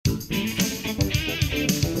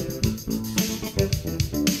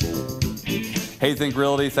Hey, Think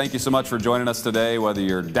Realty, thank you so much for joining us today, whether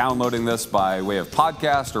you're downloading this by way of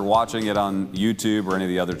podcast or watching it on YouTube or any of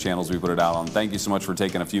the other channels we put it out on. Thank you so much for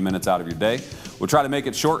taking a few minutes out of your day. We'll try to make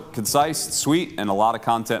it short, concise, sweet, and a lot of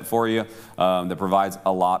content for you that provides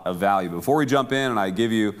a lot of value. Before we jump in and I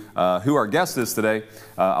give you who our guest is today,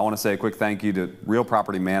 I want to say a quick thank you to Real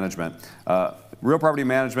Property Management. Real Property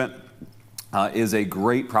Management is a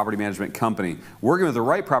great property management company. Working with the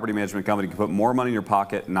right property management company can put more money in your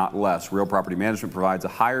pocket, not less. Real Property Management provides a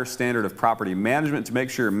higher standard of property management to make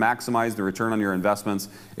sure you maximize the return on your investments.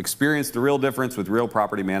 Experience the real difference with Real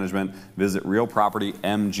Property Management. Visit Real Property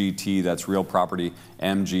MGT. That's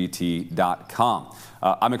realpropertymgt.com.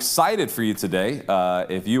 I'm excited for you today,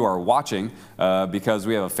 if you are watching, because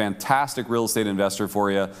we have a fantastic real estate investor for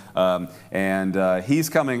you, and he's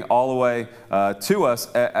coming all the way to us.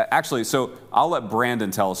 Actually, so I'll let Brandon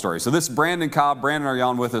tell a story. So this is Brandon Cobb. Brandon, are you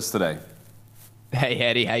on with us today? Hey,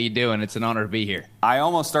 Eddie, how you doing? It's an honor to be here. I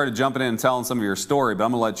almost started jumping in and telling some of your story, but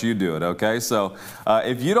I'm going to let you do it, okay? So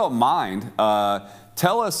if you don't mind,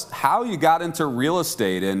 tell us how you got into real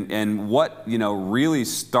estate and what, really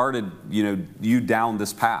started, you down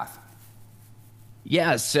this path.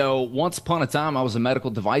 Yeah, so once upon a time, I was a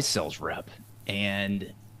medical device sales rep.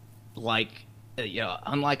 And unlike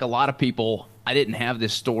a lot of people, I didn't have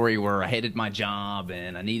this story where I hated my job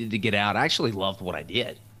and I needed to get out. I actually loved what I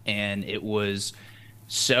did. And it was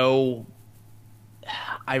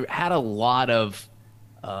I had a lot of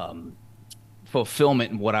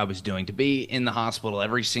fulfillment in what I was doing, to be in the hospital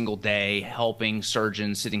every single day, helping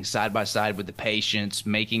surgeons, sitting side by side with the patients,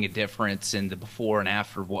 making a difference in the before and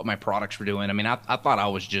after of what my products were doing. I mean, I thought I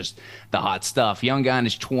was just the hot stuff. Young guy in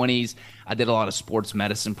his 20s. I did a lot of sports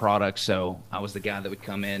medicine products, so I was the guy that would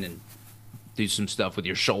come in and do some stuff with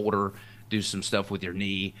your shoulder, do some stuff with your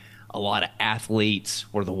knee. A lot of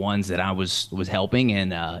athletes were the ones that I was helping,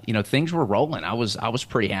 and things were rolling. I was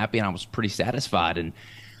pretty happy and I was pretty satisfied. And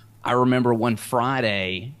I remember one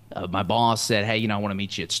Friday, my boss said, hey, I want to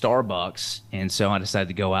meet you at Starbucks. And so I decided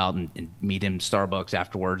to go out and meet him at Starbucks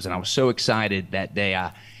afterwards. And I was so excited that day.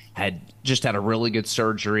 I had just had a really good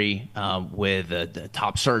surgery with the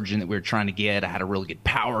top surgeon that we were trying to get. I had a really good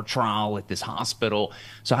power trial at this hospital.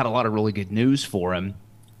 So I had a lot of really good news for him.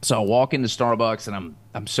 So I walk into Starbucks and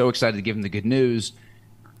I'm so excited to give him the good news.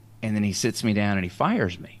 And then he sits me down and he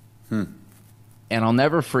fires me. And I'll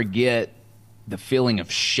never forget the feeling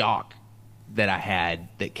of shock that I had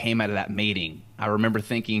that came out of that meeting. I remember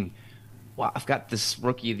thinking, well, I've got this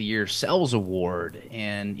Rookie of the Year sales award,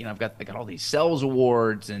 and I got all these sales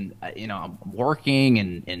awards, and I'm working,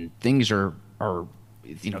 and things are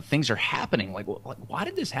things are happening. Like, why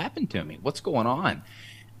did this happen to me? What's going on?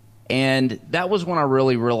 And that was when I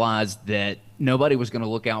really realized that nobody was going to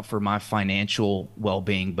look out for my financial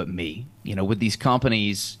well-being but me. With these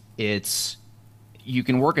companies, you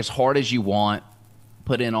can work as hard as you want,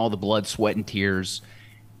 put in all the blood, sweat, and tears,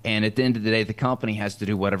 and at the end of the day, the company has to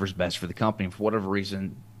do whatever's best for the company. For whatever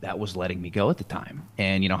reason, that was letting me go at the time.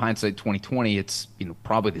 And hindsight 2020, it's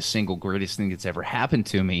probably the single greatest thing that's ever happened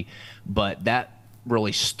to me. But that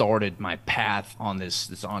really started my path on this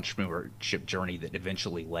entrepreneurship journey that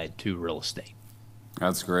eventually led to real estate.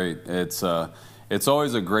 That's great. It's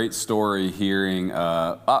always a great story hearing,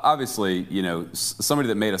 obviously, somebody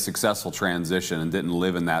that made a successful transition and didn't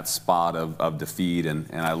live in that spot of defeat, and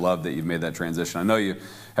I love that you've made that transition. I know you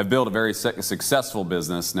have built a very successful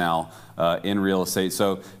business now in real estate.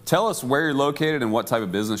 So tell us where you're located and what type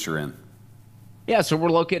of business you're in. Yeah, so we're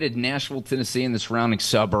located in Nashville, Tennessee, and the surrounding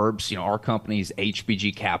suburbs. Our company is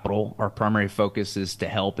HBG Capital. Our primary focus is to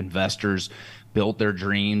help investors build their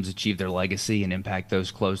dreams, achieve their legacy, and impact those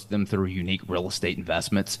close to them through unique real estate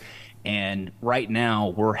investments. And right now,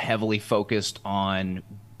 we're heavily focused on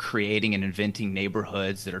creating and inventing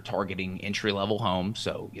neighborhoods that are targeting entry-level homes.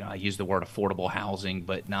 So, I use the word affordable housing,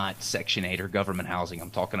 but not Section 8 or government housing.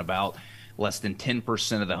 I'm talking about less than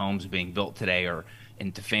 10% of the homes being built today are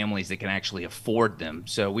into families that can actually afford them.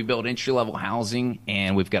 So we build entry-level housing,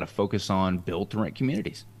 and we've got to focus on build-to-rent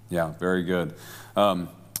communities. Yeah, very good.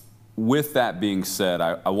 With that being said,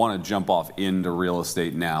 I want to jump off into real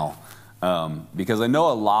estate now because I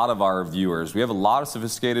know a lot of our viewers, we have a lot of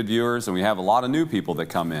sophisticated viewers, and we have a lot of new people that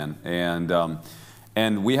come in.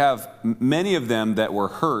 And we have many of them that were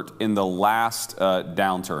hurt in the last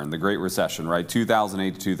downturn, the Great Recession, right,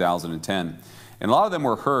 2008 to 2010. And a lot of them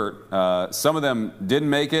were hurt. Some of them didn't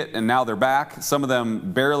make it, and now they're back. Some of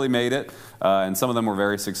them barely made it, and some of them were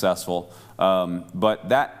very successful. But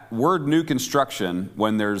that word new construction,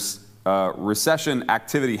 when there's recession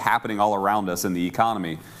activity happening all around us in the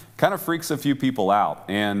economy, kind of freaks a few people out.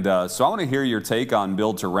 And so I want to hear your take on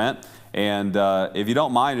build to rent. And if you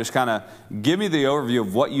don't mind, just kind of give me the overview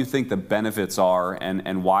of what you think the benefits are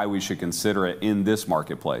and why we should consider it in this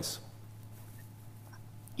marketplace.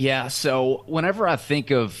 Yeah, so whenever I think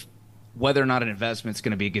of whether or not an investment is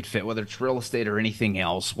going to be a good fit, whether it's real estate or anything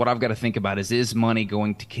else, what I've got to think about is money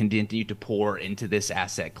going to continue to pour into this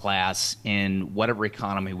asset class in whatever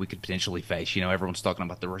economy we could potentially face? You know, everyone's talking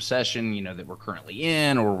about the recession, you know, that we're currently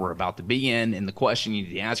in or we're about to be in. And the question you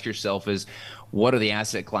need to ask yourself is, what are the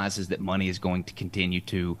asset classes that money is going to continue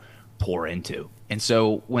to pour into? And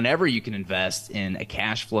so whenever you can invest in a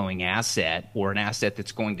cash flowing asset or an asset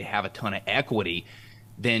that's going to have a ton of equity,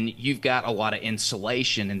 then you've got a lot of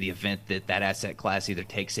insulation in the event that that asset class either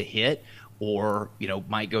takes a hit or, you know,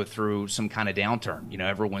 might go through some kind of downturn. You know,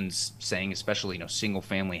 everyone's saying, especially, you know, single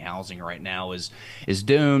family housing right now is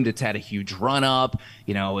doomed. It's had a huge run up.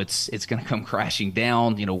 You know, it's going to come crashing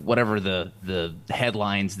down, you know, whatever the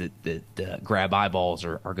headlines that grab eyeballs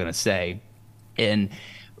are going to say. And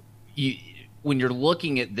when you're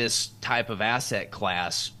looking at this type of asset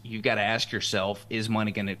class, you've got to ask yourself, is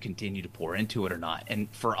money going to continue to pour into it or not? And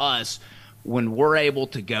for us, when we're able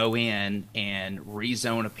to go in and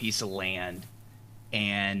rezone a piece of land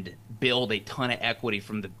and build a ton of equity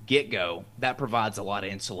from the get-go, that provides a lot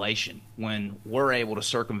of insulation. When we're able to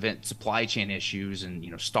circumvent supply chain issues and,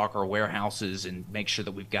 you know, stock our warehouses and make sure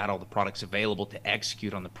that we've got all the products available to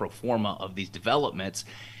execute on the pro forma of these developments,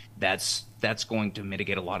 that's going to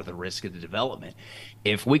mitigate a lot of the risk of the development.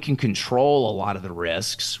 If we can control a lot of the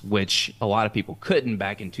risks, which a lot of people couldn't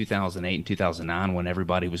back in 2008 and 2009 when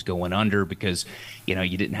everybody was going under because, you know,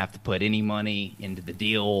 you didn't have to put any money into the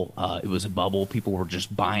deal. It was a bubble. People were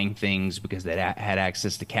just buying things because they had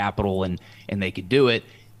access to capital and they could do it.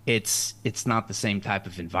 It's not the same type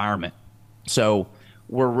of environment. So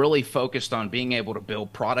we're really focused on being able to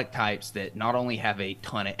build product types that not only have a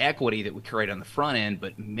ton of equity that we create on the front end,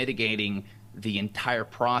 but mitigating the entire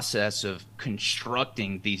process of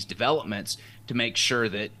constructing these developments to make sure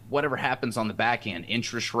that whatever happens on the back end,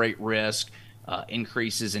 interest rate risk,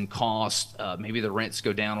 increases in cost, maybe the rents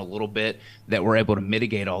go down a little bit, that we're able to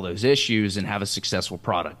mitigate all those issues and have a successful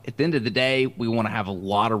product. At the end of the day, we want to have a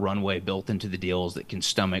lot of runway built into the deals that can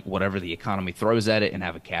stomach whatever the economy throws at it and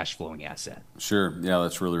have a cash flowing asset. Sure. Yeah,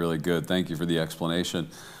 that's really, really good. Thank you for the explanation.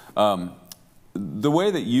 The way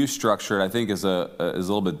that you structure it, I think, is a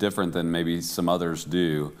little bit different than maybe some others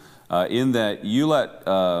do. In that you let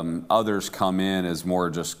others come in as more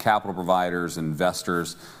just capital providers,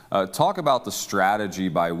 investors. Talk about the strategy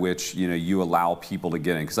by which, you know, you allow people to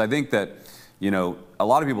get in, because I think that, you know, a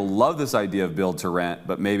lot of people love this idea of build to rent,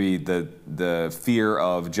 but maybe the fear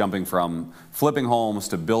of jumping from flipping homes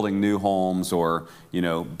to building new homes or, you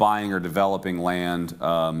know, buying or developing land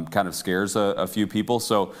kind of scares a few people.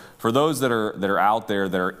 So for those that are out there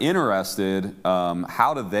that are interested,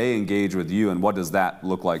 how do they engage with you, and what does that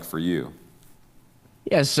look like for you?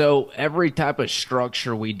 Yeah, so every type of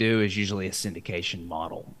structure we do is usually a syndication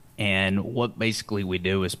model. And what basically we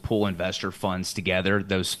do is pull investor funds together.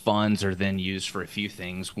 Those funds are then used for a few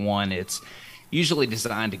things. One, it's usually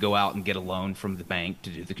designed to go out and get a loan from the bank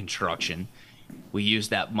to do the construction. We use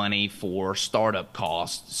that money for startup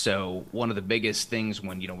costs. So one of the biggest things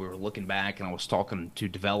when, you know, we were looking back and I was talking to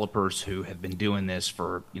developers who have been doing this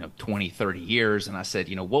for, you know, 20, 30 years. And I said,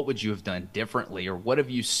 you know, what would you have done differently, or what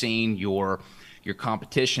have you seen your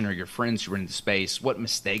competition or your friends who are in the space, what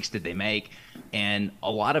mistakes did they make? And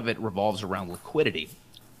a lot of it revolves around liquidity.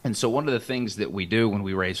 And so one of the things that we do when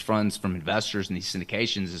we raise funds from investors in these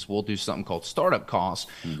syndications is we'll do something called startup costs,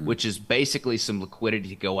 which is basically some liquidity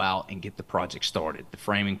to go out and get the project started. The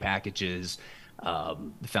framing packages,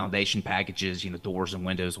 the foundation packages, you know, doors and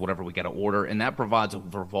windows, whatever we got to order. And that provides a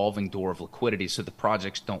revolving door of liquidity so the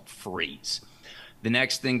projects don't freeze. The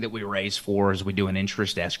next thing that we raise for is we do an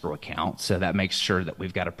interest escrow account. So that makes sure that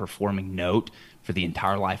we've got a performing note for the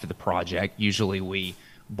entire life of the project. Usually we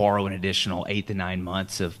borrow an additional 8 to 9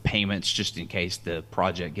 months of payments just in case the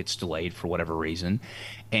project gets delayed for whatever reason.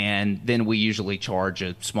 And then we usually charge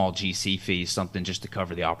a small GC fee, something just to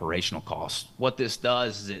cover the operational costs. What this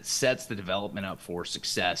does is it sets the development up for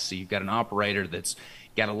success. So you've got an operator that's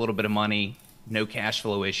got a little bit of money, no cash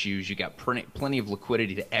flow issues. You got plenty of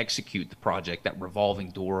liquidity to execute the project, that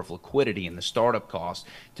revolving door of liquidity and the startup costs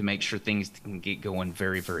to make sure things can get going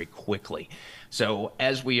very, very quickly. So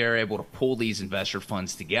as we are able to pull these investor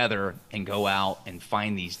funds together and go out and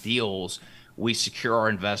find these deals, we secure our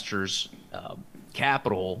investors'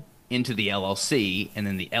 capital into the LLC, and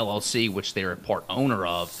then the LLC, which they're a part owner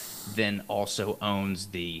of, then also owns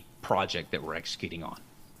the project that we're executing on.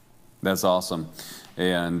 That's awesome.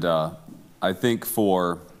 And I think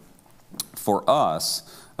for For us,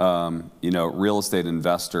 real estate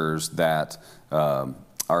investors that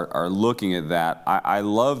are looking at that, I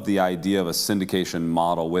love the idea of a syndication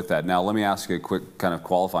model with that. Now, let me ask you a quick kind of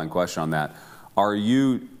qualifying question on that. Are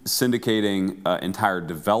you syndicating entire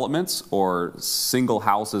developments or single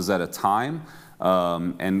houses at a time?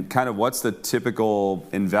 And kind of what's the typical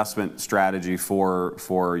investment strategy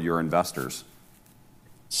for your investors?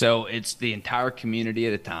 So it's the entire community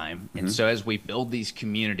at a time. And so as we build these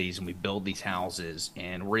communities and we build these houses,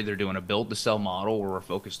 and we're either doing a build to sell model where we're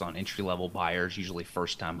focused on entry level buyers, usually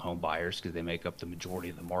first time home buyers because they make up the majority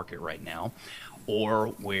of the market right now,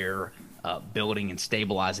 or we're building and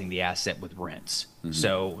stabilizing the asset with rents.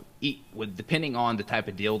 So depending on the type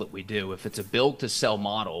of deal that we do, if it's a build to sell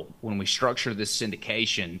model, when we structure this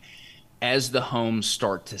syndication, as the homes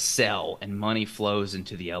start to sell and money flows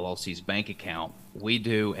into the LLC's bank account, we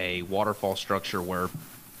do a waterfall structure where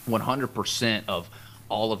 100% of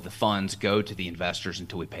all of the funds go to the investors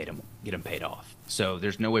until we get them paid off. So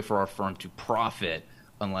there's no way for our firm to profit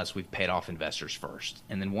unless we've paid off investors first.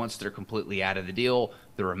 And then once they're completely out of the deal,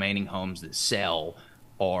 the remaining homes that sell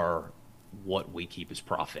are what we keep as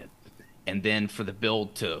profit. And then for the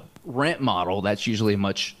build to rent model, that's usually a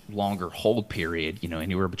much longer hold period,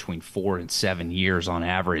 anywhere between 4 and 7 years on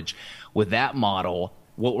average. With that model,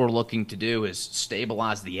 what we're looking to do is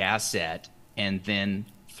stabilize the asset, and then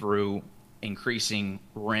through increasing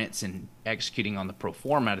rents and executing on the pro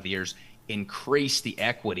forma out of the years, increase the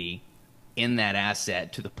equity in that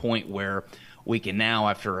asset to the point where we can now,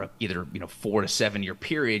 after either 4 to 7 year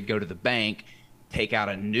period, go to the bank, take out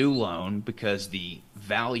a new loan because the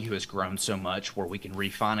value has grown so much, where we can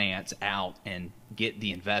refinance out and get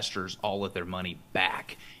the investors all of their money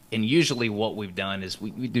back. And usually what we've done is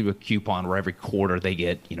we do a coupon where every quarter they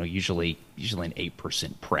get, usually an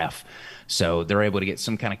 8% pref. So they're able to get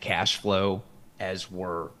some kind of cash flow as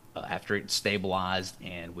we're after it's stabilized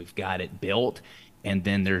and we've got it built. And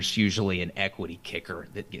then there's usually an equity kicker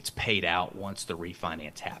that gets paid out once the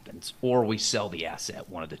refinance happens, or we sell the asset,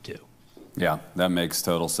 one of the two. Yeah, that makes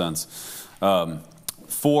total sense.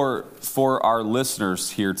 For our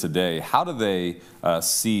listeners here today, how do they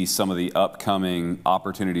see some of the upcoming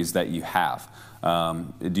opportunities that you have?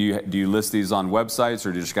 Do you list these on websites,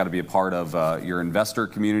 or do you just got to be a part of your investor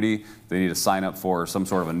community? They need to sign up for some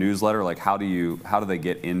sort of a newsletter. Like, how do they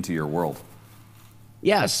get into your world?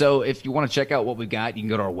 Yeah, so if you want to check out what we've got, you can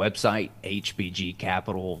go to our website,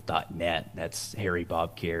 hbgcapital.net. That's Harry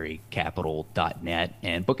Bob Carey capital.net,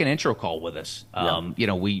 and book an intro call with us.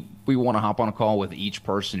 Yeah. We want to hop on a call with each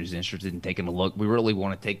person who's interested in taking a look. We really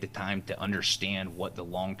want to take the time to understand what the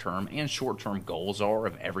long-term and short-term goals are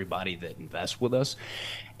of everybody that invests with us.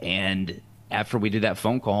 And after we do that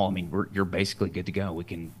phone call, you're basically good to go. We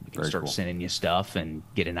can start sending you stuff and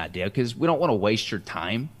get an idea, because we don't want to waste your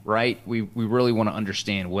time, right? We really want to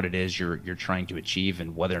understand what it is you're trying to achieve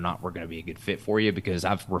and whether or not we're going to be a good fit for you, because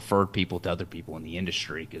I've referred people to other people in the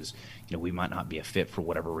industry because we might not be a fit for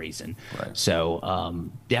whatever reason. Right. So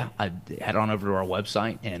I head on over to our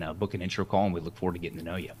website and book an intro call, and we look forward to getting to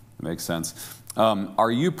know you. Makes sense.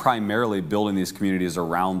 Are you primarily building these communities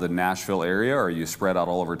around the Nashville area, or are you spread out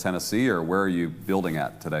all over Tennessee, or where are you building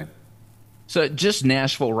at today? So just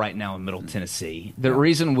Nashville right now in Middle Tennessee. The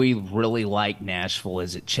reason we really like Nashville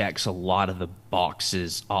is it checks a lot of the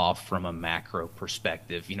boxes off from a macro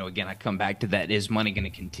perspective. Again, I come back to that. Is money going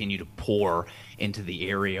to continue to pour into the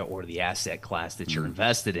area or the asset class that you're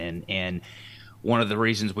invested in? And one of the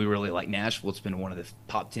reasons we really like Nashville, it's been one of the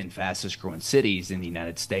top 10 fastest growing cities in the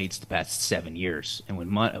United States the past 7 years. And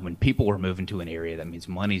when people are moving to an area, that means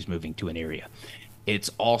money's moving to an area. It's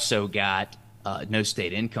also got no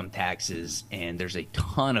state income taxes, and there's a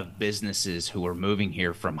ton of businesses who are moving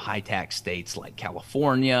here from high tax states like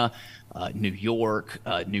California, New York,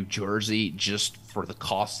 New Jersey, just for the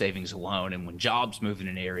cost savings alone. And when jobs move in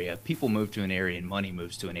an area, people move to an area, and money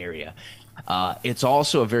moves to an area. It's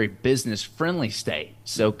also a very business-friendly state.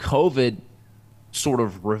 So COVID sort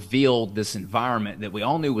of revealed this environment that we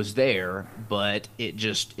all knew was there, but it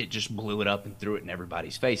just blew it up and threw it in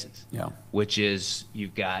everybody's faces. Yeah. Which is,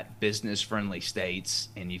 you've got business-friendly states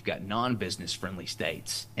and you've got non-business friendly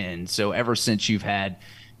states. And so ever since you've had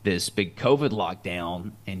this big COVID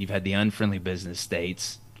lockdown and you've had the unfriendly business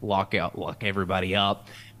states lock everybody up,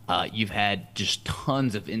 you've had just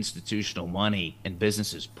tons of institutional money and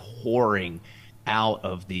businesses pouring out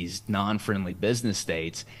of these non-friendly business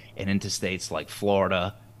states and into states like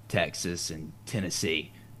Florida, Texas, and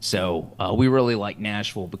Tennessee. So we really like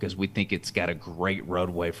Nashville because we think it's got a great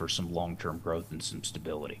roadway for some long-term growth and some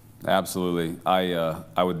stability. Absolutely. I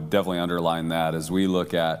would definitely underline that as we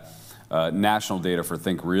look at national data for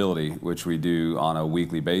Think Realty, which we do on a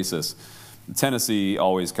weekly basis, Tennessee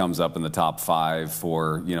always comes up in the top 5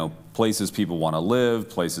 for, you know, places people want to live,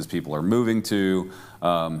 places people are moving to.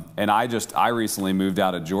 And I recently moved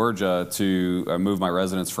out of Georgia to move my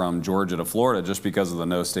residence from Georgia to Florida just because of the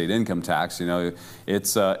no state income tax. You know,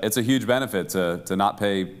 it's a huge benefit to not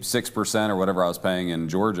pay 6% or whatever I was paying in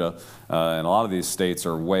Georgia. And a lot of these states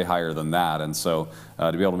are way higher than that. And so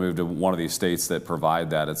to be able to move to one of these states that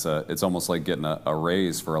provide that, it's almost like getting a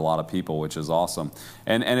raise for a lot of people, which is awesome.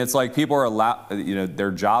 And it's like people are you know,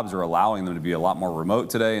 their jobs are allowing them to be a lot more remote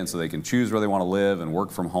today, and so they can choose where they want to live and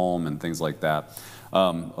work from home and things like that.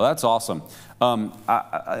 Well, that's awesome.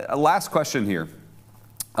 Last question here.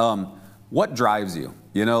 What drives you?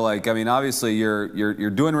 You know, like, I mean, obviously you're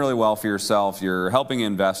doing really well for yourself. You're helping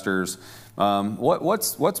investors.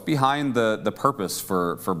 What's behind the purpose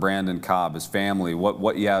for Brandon Cobb, his family?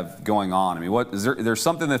 What you have going on? I mean, there's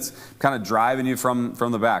something that's kind of driving you from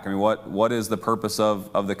the back? I mean, what is the purpose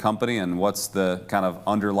of the company, and what's the kind of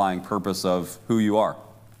underlying purpose of who you are?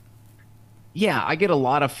 Yeah, I get a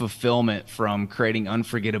lot of fulfillment from creating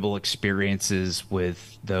unforgettable experiences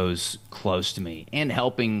with those close to me and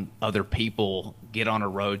helping other people get on a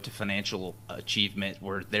road to financial achievement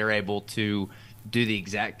where they're able to do the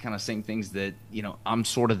exact kind of same things that, you know, I'm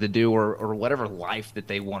sort of to do, or whatever life that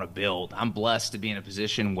they want to build. I'm blessed to be in a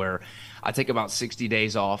position where I take about 60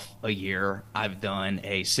 days off a year. I've done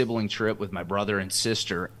a sibling trip with my brother and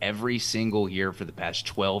sister every single year for the past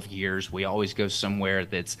 12 years. We always go somewhere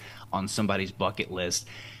that's on somebody's bucket list.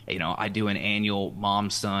 You know, I do an annual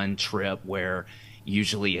mom-son trip where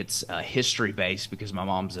usually it's history based because my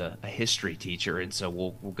mom's a history teacher, and so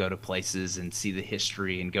we'll go to places and see the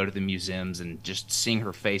history and go to the museums, and just seeing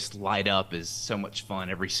her face light up is so much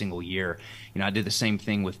fun every single year. You know, I do the same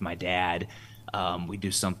thing with my dad. We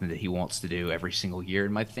do something that he wants to do every single year,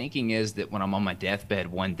 and my thinking is that when I'm on my deathbed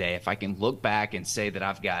one day, if I can look back and say that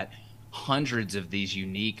I've got hundreds of these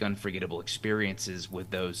unique, unforgettable experiences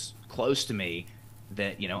with those close to me,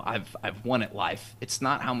 that, you know, I've won at life. It's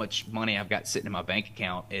not how much money I've got sitting in my bank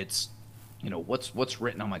account. It's, you know, what's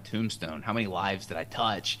written on my tombstone. How many lives did I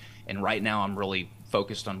touch? And right now I'm really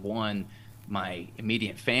focused on one, my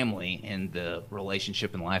immediate family and the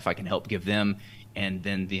relationship and life I can help give them, and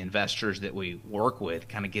then the investors that we work with,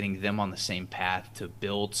 kind of getting them on the same path to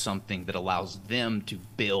build something that allows them to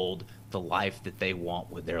build the life that they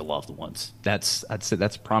want with their loved ones. I'd say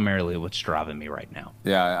that's primarily what's driving me right now.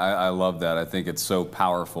 Yeah, I love that. I think it's so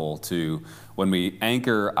powerful to, when we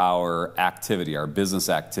anchor our activity, our business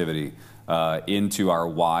activity, into our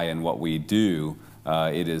why and what we do.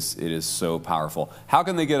 It is so powerful. How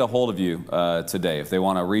can they get a hold of you today if they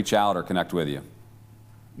want to reach out or connect with you?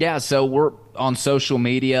 Yeah, so we're on social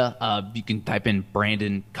media. You can type in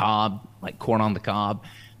Brandon Cobb, like corn on the cob.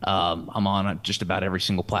 I'm on just about every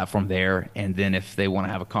single platform there. And then if they want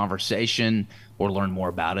to have a conversation or learn more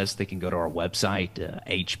about us, they can go to our website,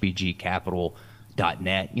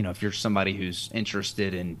 hbgcapital.net. You know, if you're somebody who's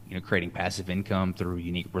interested in, you know, creating passive income through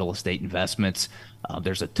unique real estate investments,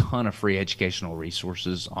 there's a ton of free educational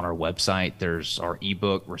resources on our website. There's our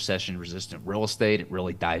ebook, Recession Resistant Real Estate. It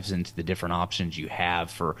really dives into the different options you have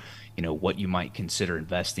for, you know, what you might consider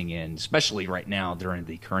investing in, especially right now during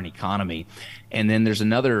the current economy. And then there's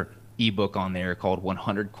another ebook on there called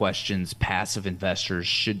 100 Questions Passive Investors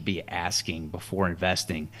Should Be Asking Before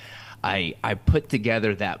Investing. I put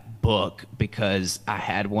together that book because I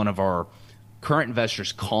had one of our current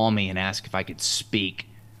investors call me and ask if I could speak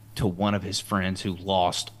to one of his friends who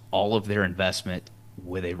lost all of their investment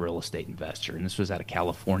with a real estate investor. And this was out of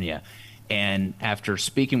California. And after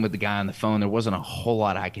speaking with the guy on the phone, there wasn't a whole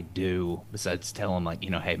lot I could do besides tell him, like, you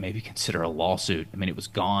know, hey, maybe consider a lawsuit. I mean, it was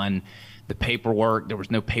gone. The paperwork, there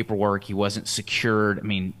was no paperwork. He wasn't secured. I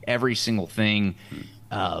mean, every single thing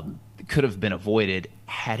could have been avoided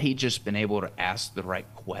had he just been able to ask the right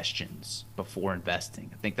questions before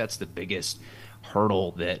investing. I think that's the biggest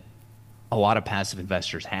hurdle that a lot of passive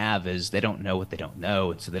investors have, is they don't know what they don't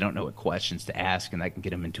know, and so they don't know what questions to ask, and that can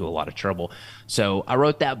get them into a lot of trouble. So I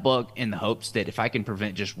wrote that book in the hopes that if I can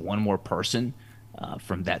prevent just one more person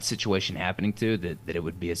from that situation happening to, that it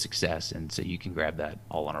would be a success. And so you can grab that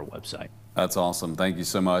all on our website. That's awesome. Thank you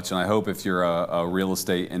so much. And I hope if you're a real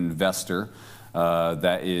estate investor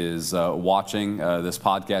that is watching this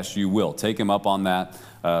podcast, you will take him up on that.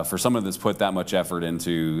 For someone that's put that much effort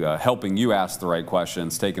into helping you ask the right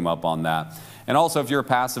questions, take him up on that. And also, if you're a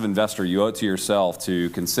passive investor, you owe it to yourself to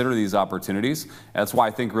consider these opportunities. That's why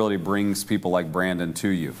I think Realty brings people like Brandon to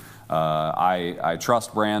you. I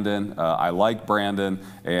trust Brandon. I like Brandon,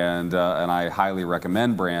 and I highly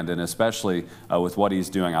recommend Brandon, especially with what he's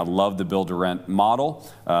doing. I love the build to rent model.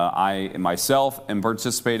 I myself am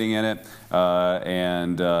participating in it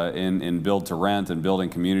and in build to rent and building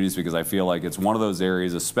communities, because I feel like it's one of those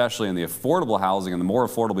areas, especially in the affordable housing, and the more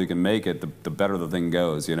affordable you can make it, the better the thing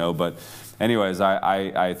goes, you know. But anyways,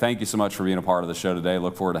 I thank you so much for being a part of the show today.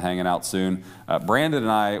 Look forward to hanging out soon. Brandon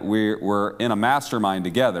and I, we're in a mastermind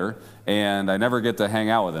together, and I never get to hang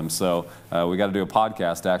out with him, so we got to do a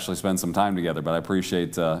podcast to actually spend some time together. But I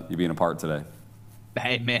appreciate you being a part today.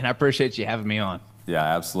 Hey, man, I appreciate you having me on. Yeah,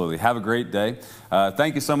 absolutely. Have a great day.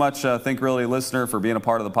 Thank you so much, Think Realty listener, for being a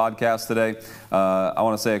part of the podcast today. I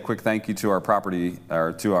want to say a quick thank you to our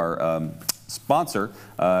sponsor.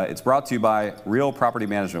 It's brought to you by Real Property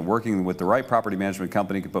Management. Working with the right property management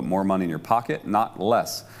company can put more money in your pocket, not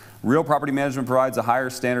less. Real Property Management provides a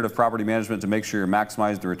higher standard of property management to make sure you're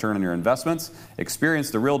maximizing the return on your investments.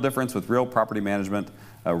 Experience the real difference with Real Property Management.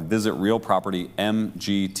 Visit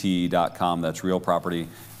realpropertymgt.com. That's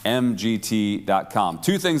realpropertymgt.com.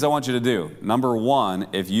 Two things I want you to do. Number one,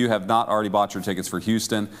 if you have not already bought your tickets for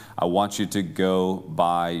Houston, I want you to go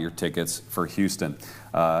buy your tickets for Houston.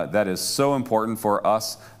 That is so important for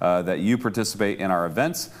us that you participate in our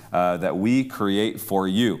events that we create for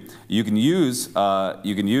you. You can use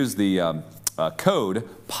the code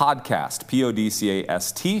PODCAST,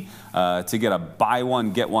 PODCAST, to get a buy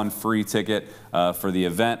one, get one free ticket for the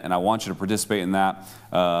event, and I want you to participate in that.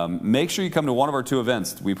 Make sure you come to one of our two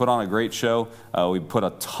events. We put on a great show. We put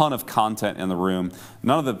a ton of content in the room.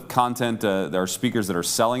 None of the content, there are speakers that are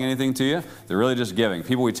selling anything to you. They're really just giving.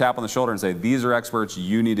 People we tap on the shoulder and say, these are experts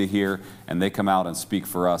you need to hear, and they come out and speak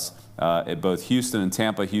for us at both Houston and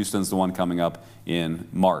Tampa. Houston's the one coming up in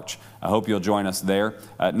March. I hope you'll join us there.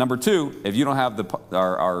 Number two, if you don't have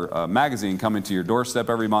our magazine coming to your doorstep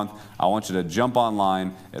every month, I want you to jump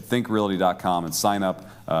online at thinkrealty.com and sign up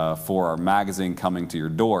for our magazine coming to your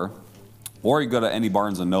door. Or you go to any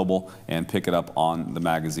Barnes & Noble and pick it up on the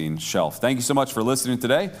magazine shelf. Thank you so much for listening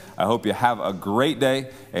today. I hope you have a great day,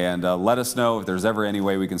 and let us know if there's ever any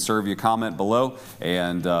way we can serve you. Comment below,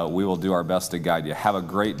 and we will do our best to guide you. Have a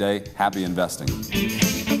great day. Happy investing.